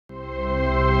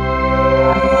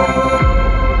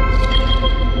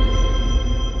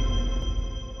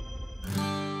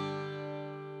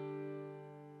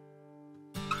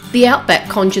The outback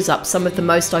conjures up some of the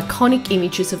most iconic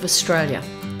images of Australia.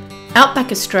 Outback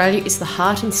Australia is the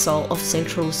heart and soul of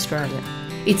Central Australia.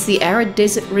 It's the arid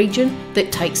desert region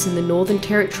that takes in the Northern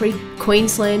Territory,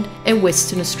 Queensland and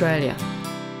Western Australia.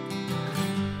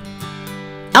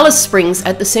 Alice Springs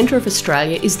at the centre of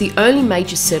Australia is the only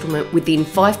major settlement within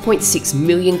 5.6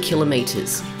 million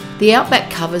kilometres. The outback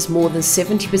covers more than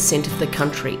 70% of the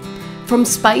country. From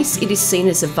space, it is seen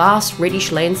as a vast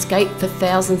reddish landscape for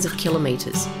thousands of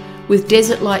kilometres. With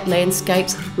desert-like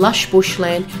landscapes, lush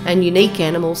bushland and unique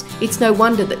animals, it's no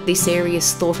wonder that this area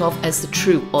is thought of as the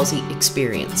true Aussie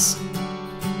experience.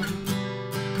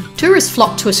 Tourists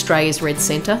flock to Australia's Red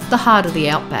Centre, the heart of the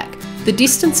outback. The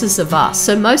distances are vast,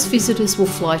 so most visitors will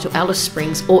fly to Alice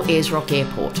Springs or Ayers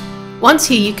Airport. Once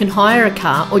here, you can hire a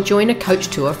car or join a coach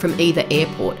tour from either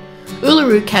airport.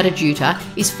 Uluru Kata Tjuta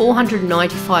is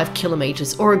 495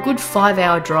 kilometres or a good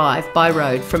 5-hour drive by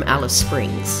road from Alice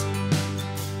Springs.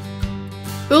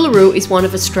 Uluru is one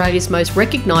of Australia's most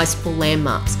recognisable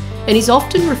landmarks and is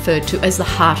often referred to as the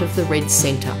heart of the Red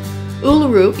Centre.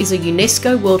 Uluru is a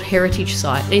UNESCO World Heritage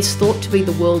Site and is thought to be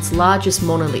the world's largest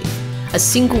monolith, a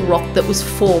single rock that was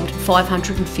formed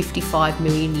 555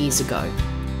 million years ago.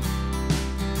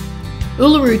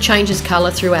 Uluru changes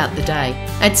colour throughout the day.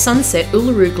 At sunset,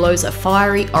 Uluru glows a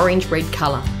fiery orange-red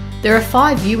colour. There are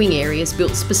 5 viewing areas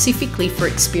built specifically for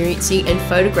experiencing and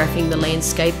photographing the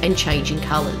landscape and changing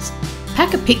colours.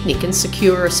 Pack a picnic and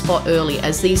secure a spot early,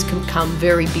 as these can become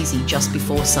very busy just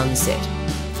before sunset.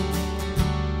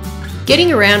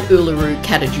 Getting around Uluru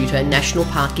Kata Tjuta National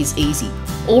Park is easy.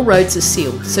 All roads are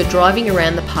sealed, so driving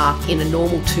around the park in a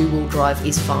normal 2-wheel drive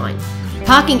is fine.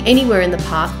 Parking anywhere in the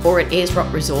park or at Ayers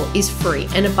Resort is free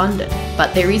and abundant,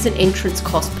 but there is an entrance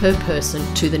cost per person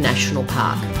to the national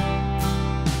park.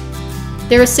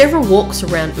 There are several walks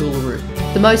around Uluru.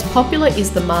 The most popular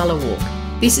is the Mala Walk.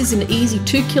 This is an easy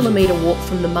 2-kilometre walk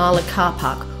from the Mala car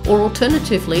park, or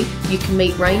alternatively, you can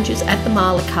meet rangers at the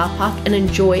Mala car park and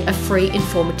enjoy a free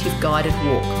informative guided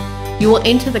walk. You will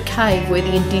enter the cave where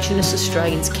the Indigenous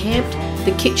Australians camped,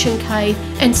 the kitchen cave,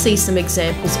 and see some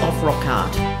examples of rock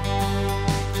art.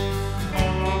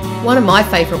 One of my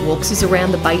favourite walks is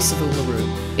around the base of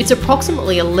Uluru. It's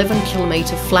approximately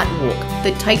 11-kilometre flat walk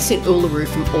that takes in Uluru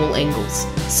from all angles.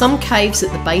 Some caves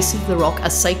at the base of the rock are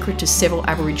sacred to several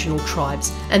Aboriginal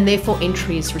tribes and therefore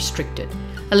entry is restricted.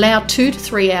 Allow 2 to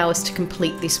 3 hours to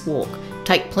complete this walk.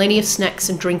 Take plenty of snacks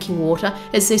and drinking water,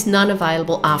 as there's none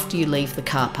available after you leave the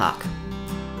car park.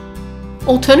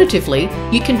 Alternatively,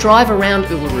 you can drive around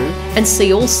Uluru and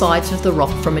see all sides of the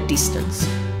rock from a distance.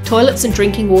 Toilets and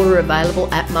drinking water are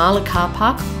available at Mala car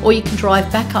park, or you can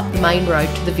drive back up the main road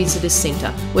to the visitors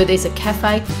centre, where there's a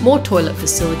cafe, more toilet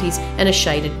facilities and a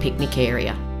shaded picnic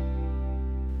area.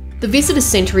 The visitors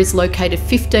centre is located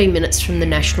 15 minutes from the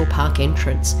national park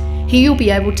entrance. Here you'll be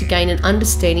able to gain an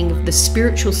understanding of the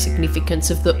spiritual significance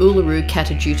of the Uluru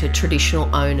Kata Tjuta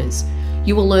traditional owners.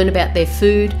 You will learn about their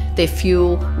food, their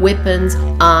fuel, weapons,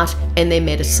 art and their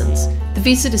medicines. The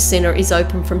visitors centre is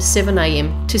open from 7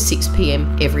 AM to 6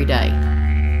 PM every day.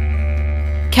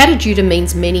 Kata Tjuta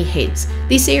means many heads.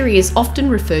 This area is often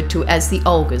referred to as the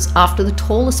Olgas, after the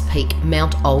tallest peak,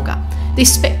 Mount Olga.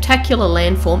 This spectacular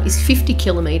landform is 50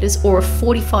 kilometres or a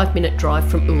 45-minute drive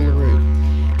from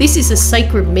Uluru. This is a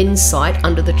sacred men's site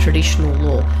under the traditional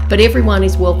law, but everyone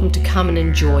is welcome to come and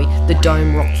enjoy the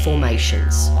dome rock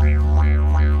formations.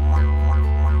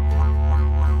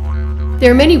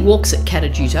 There are many walks at Kata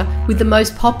Tjuta, with the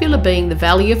most popular being the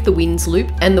Valley of the Winds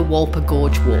Loop and the Walpa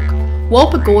Gorge Walk.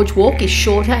 Walpa Gorge Walk is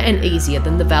shorter and easier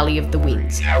than the Valley of the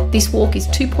Winds. This walk is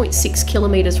 2.6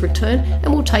 kilometres return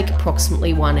and will take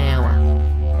approximately 1 hour.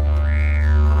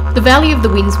 The Valley of the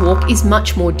Winds walk is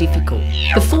much more difficult.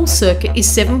 The full circuit is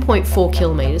 7.4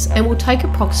 kilometres and will take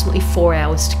approximately 4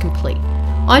 hours to complete.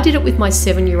 I did it with my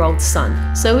 7-year-old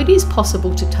son, so it is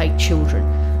possible to take children.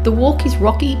 The walk is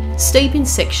rocky, steep in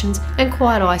sections and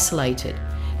quite isolated.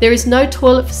 There is no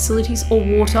toilet facilities or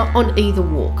water on either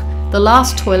walk. The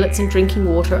last toilets and drinking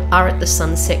water are at the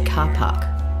Sunset car park.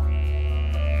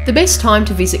 The best time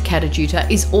to visit Kata Tjuta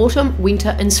is autumn,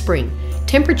 winter and spring.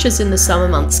 Temperatures in the summer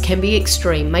months can be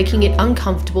extreme, making it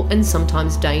uncomfortable and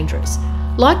sometimes dangerous.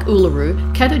 Like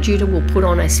Uluru, Kata Tjuta will put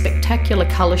on a spectacular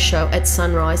colour show at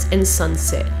sunrise and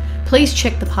sunset. Please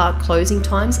check the park closing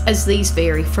times, as these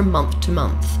vary from month to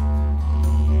month.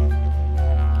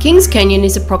 Kings Canyon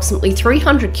is approximately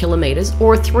 300 kilometres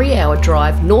or a 3-hour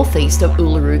drive northeast of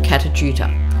Uluru Kata Tjuta.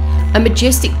 A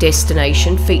majestic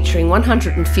destination featuring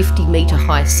 150 metre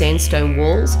high sandstone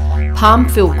walls,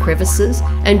 palm-filled crevices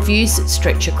and views that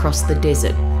stretch across the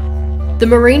desert. The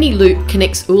Marini Loop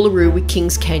connects Uluru with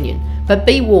Kings Canyon, But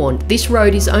be warned, this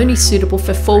road is only suitable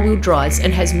for four-wheel drives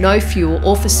and has no fuel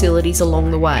or facilities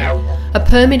along the way. A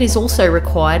permit is also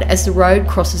required as the road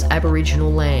crosses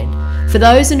Aboriginal land. For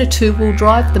those in a two-wheel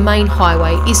drive, the main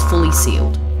highway is fully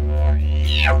sealed.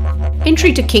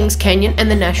 Entry to Kings Canyon and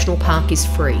the National Park is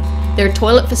free. There are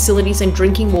toilet facilities and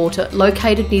drinking water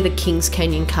located near the Kings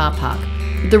Canyon car park.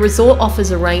 The resort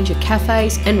offers a range of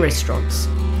cafes and restaurants.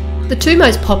 The two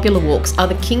most popular walks are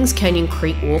the Kings Canyon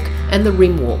Creek Walk and the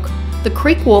Rim Walk. The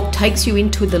Creek Walk takes you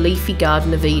into the leafy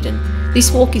Garden of Eden. This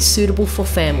walk is suitable for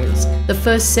families. The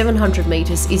first 700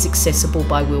 metres is accessible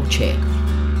by wheelchair.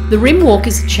 The Rim Walk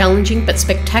is a challenging but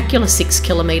spectacular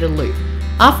 6-kilometre loop.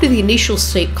 After the initial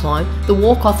steep climb, the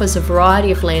walk offers a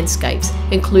variety of landscapes,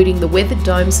 including the weathered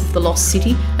domes of the Lost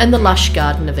City and the lush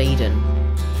Garden of Eden.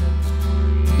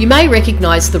 You may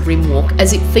recognise the Rim Walk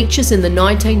as it features in the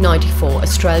 1994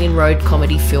 Australian road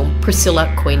comedy film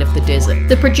Priscilla, Queen of the Desert.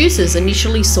 The producers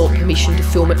initially sought permission to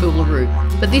film at Uluru,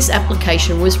 but this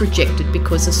application was rejected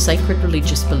because of sacred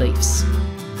religious beliefs.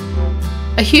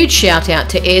 A huge shout out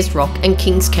to Ayers Rock and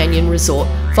Kings Canyon Resort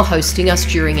for hosting us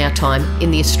during our time in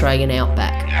the Australian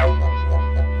outback.